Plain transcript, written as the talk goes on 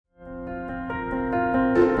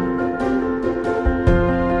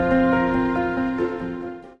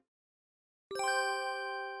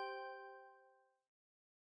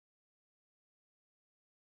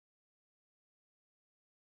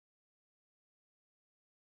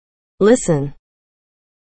Listen.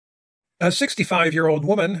 A 65-year-old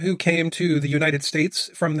woman who came to the United States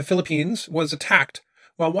from the Philippines was attacked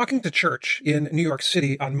while walking to church in New York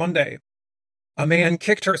City on Monday. A man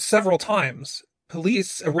kicked her several times.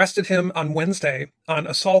 Police arrested him on Wednesday on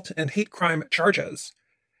assault and hate crime charges.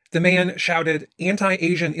 The man shouted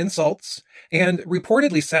anti-Asian insults and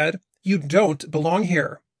reportedly said, "You don't belong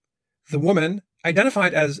here." The woman,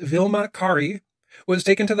 identified as Vilma Kari, was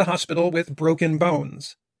taken to the hospital with broken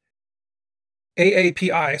bones.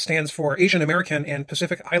 AAPI stands for Asian American and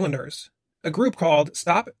Pacific Islanders. A group called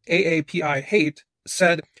Stop AAPI Hate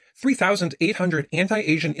said 3,800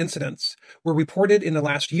 anti-Asian incidents were reported in the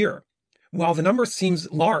last year. While the number seems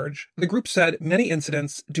large, the group said many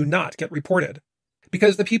incidents do not get reported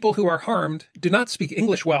because the people who are harmed do not speak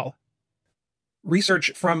English well.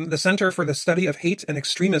 Research from the Center for the Study of Hate and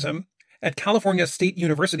Extremism at California State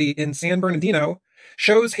University in San Bernardino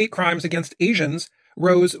shows hate crimes against Asians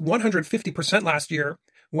rose 150% last year,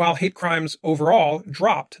 while hate crimes overall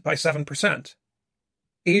dropped by 7%.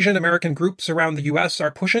 Asian American groups around the U.S. are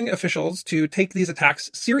pushing officials to take these attacks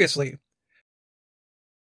seriously.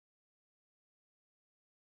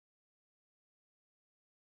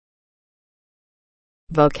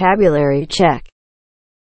 Vocabulary check.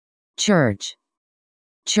 Church,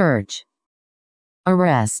 church.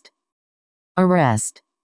 Arrest, arrest.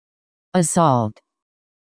 Assault,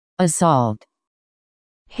 assault.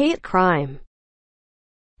 Hate crime.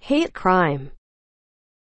 Hate crime.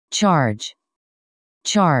 Charge,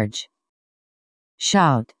 charge.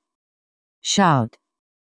 Shout, shout.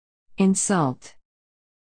 Insult,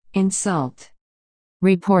 insult.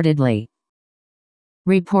 Reportedly,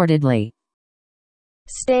 reportedly.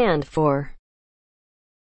 Stand for.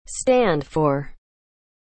 Stand for.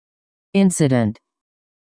 Incident,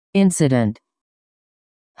 incident.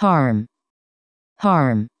 Harm,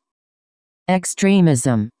 harm.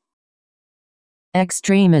 Extremism,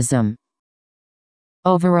 extremism.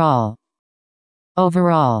 Overall,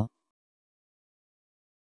 overall.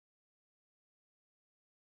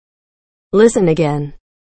 Listen again.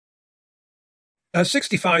 A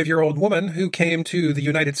 65-year-old woman who came to the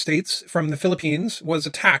United States from the Philippines was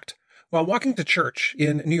attacked while walking to church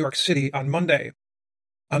in New York City on Monday.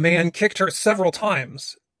 A man kicked her several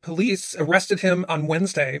times. Police arrested him on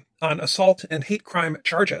Wednesday on assault and hate crime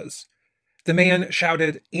charges. The man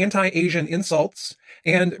shouted anti-Asian insults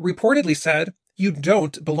and reportedly said, "You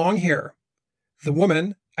don't belong here." The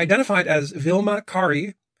woman, identified as Vilma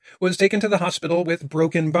Kari, was taken to the hospital with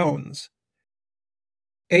broken bones.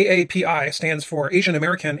 AAPI stands for Asian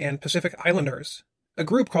American and Pacific Islanders. A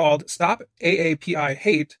group called Stop AAPI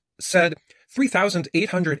Hate said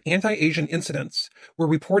 3,800 anti-Asian incidents were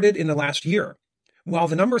reported in the last year. While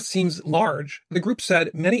the number seems large, the group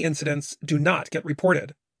said many incidents do not get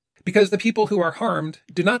reported because the people who are harmed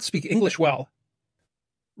do not speak English well.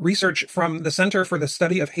 Research from the Center for the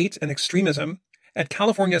Study of Hate and Extremism at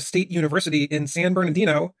California State University in San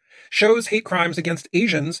Bernardino shows hate crimes against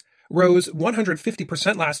Asians rose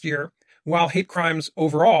 150% last year, while hate crimes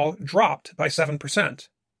overall dropped by 7%.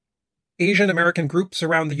 Asian American groups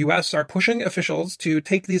around the U.S. are pushing officials to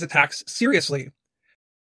take these attacks seriously.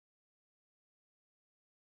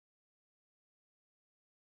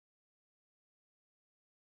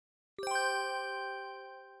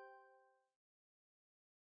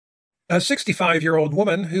 A 65-year-old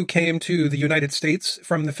woman who came to the United States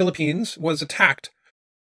from the Philippines was attacked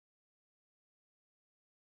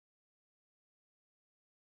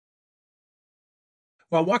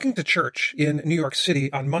while walking to church in New York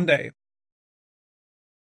City on Monday.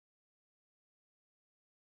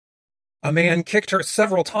 A man kicked her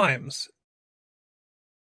several times.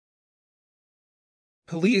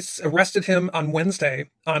 Police arrested him on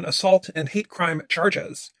Wednesday on assault and hate crime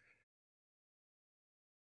charges.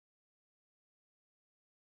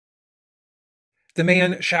 The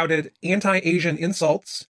man shouted anti-Asian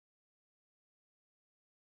insults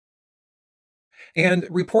and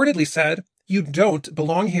reportedly said, "You don't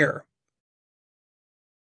belong here."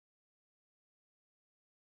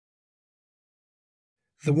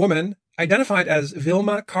 The woman, identified as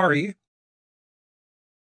Vilma Kari,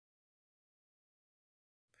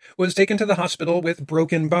 was taken to the hospital with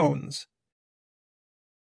broken bones.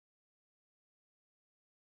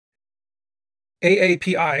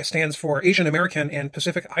 AAPI stands for Asian American and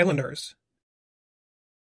Pacific Islanders.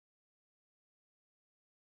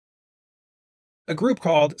 A group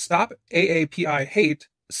called Stop AAPI Hate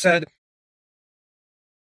said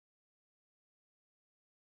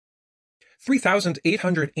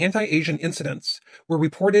 3,800 anti-Asian incidents were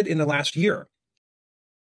reported in the last year.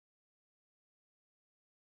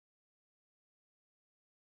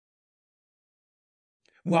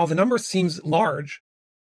 While the number seems large,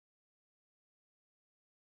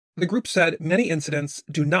 the group said many incidents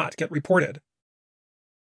do not get reported.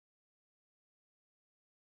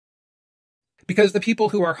 Because the people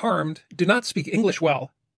who are harmed do not speak English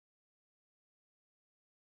well.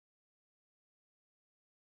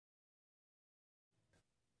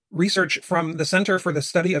 Research from the Center for the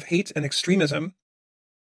Study of Hate and Extremism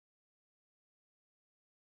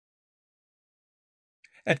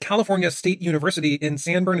at California State University in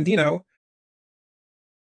San Bernardino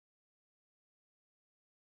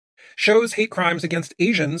shows hate crimes against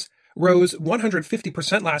Asians rose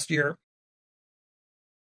 150% last year,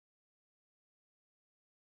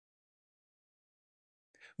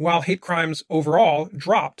 while hate crimes overall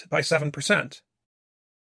dropped by 7%.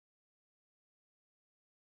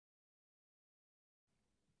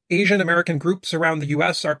 Asian American groups around the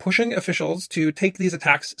U.S. are pushing officials to take these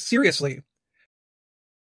attacks seriously.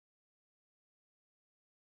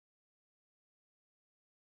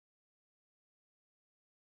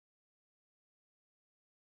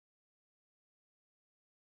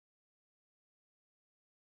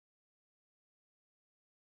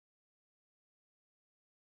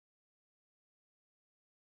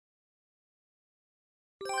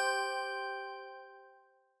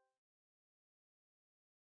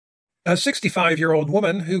 A 65-year-old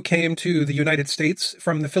woman who came to the United States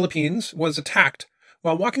from the Philippines was attacked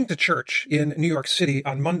while walking to church in New York City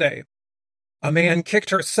on Monday. A man kicked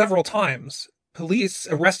her several times. Police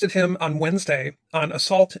arrested him on Wednesday on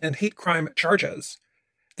assault and hate crime charges.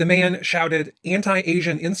 The man shouted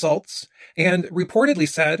anti-Asian insults and reportedly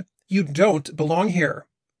said, "You don't belong here."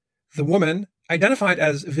 The woman, identified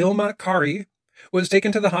as Vilma Kari, was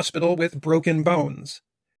taken to the hospital with broken bones.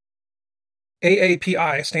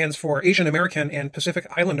 AAPI stands for Asian American and Pacific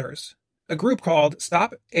Islanders. A group called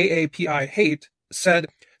Stop AAPI Hate said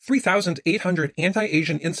 3,800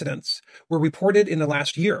 anti-Asian incidents were reported in the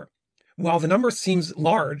last year. While the number seems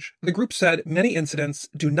large, the group said many incidents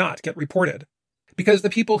do not get reported, because the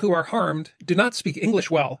people who are harmed do not speak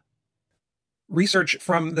English well. Research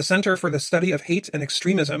from the Center for the Study of Hate and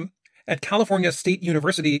Extremism at California State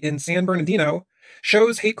University in San Bernardino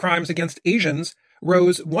shows hate crimes against Asians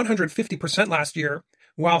rose 150% last year,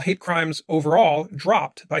 while hate crimes overall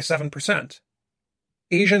dropped by 7%.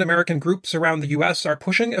 Asian American groups around the U.S. are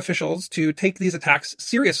pushing officials to take these attacks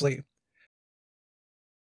seriously.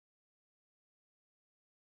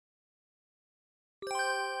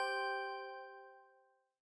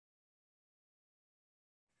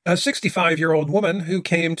 A 65-year-old woman who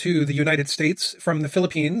came to the United States from the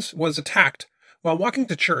Philippines was attacked while walking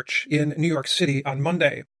to church in New York City on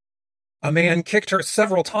Monday. A man kicked her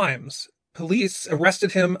several times. Police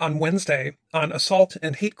arrested him on Wednesday on assault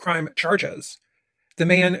and hate crime charges. The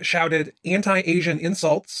man shouted anti-Asian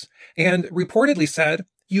insults and reportedly said,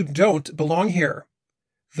 "You don't belong here."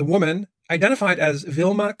 The woman, identified as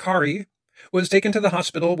Vilma Kari, was taken to the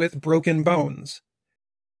hospital with broken bones.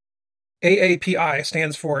 AAPI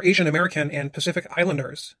stands for Asian American and Pacific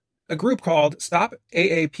Islanders. A group called Stop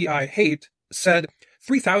AAPI Hate said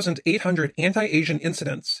 3,800 anti-Asian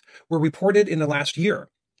incidents were reported in the last year.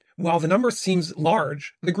 While the number seems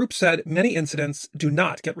large, the group said many incidents do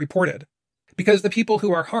not get reported, because the people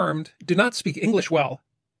who are harmed do not speak English well.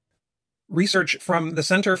 Research from the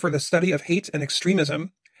Center for the Study of Hate and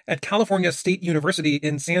Extremism at California State University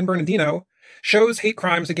in San Bernardino shows hate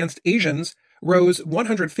crimes against Asians rose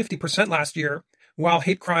 150% last year, while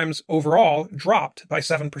hate crimes overall dropped by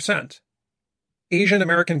 7%. Asian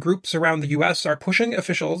American groups around the U.S. are pushing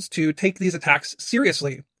officials to take these attacks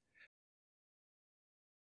seriously.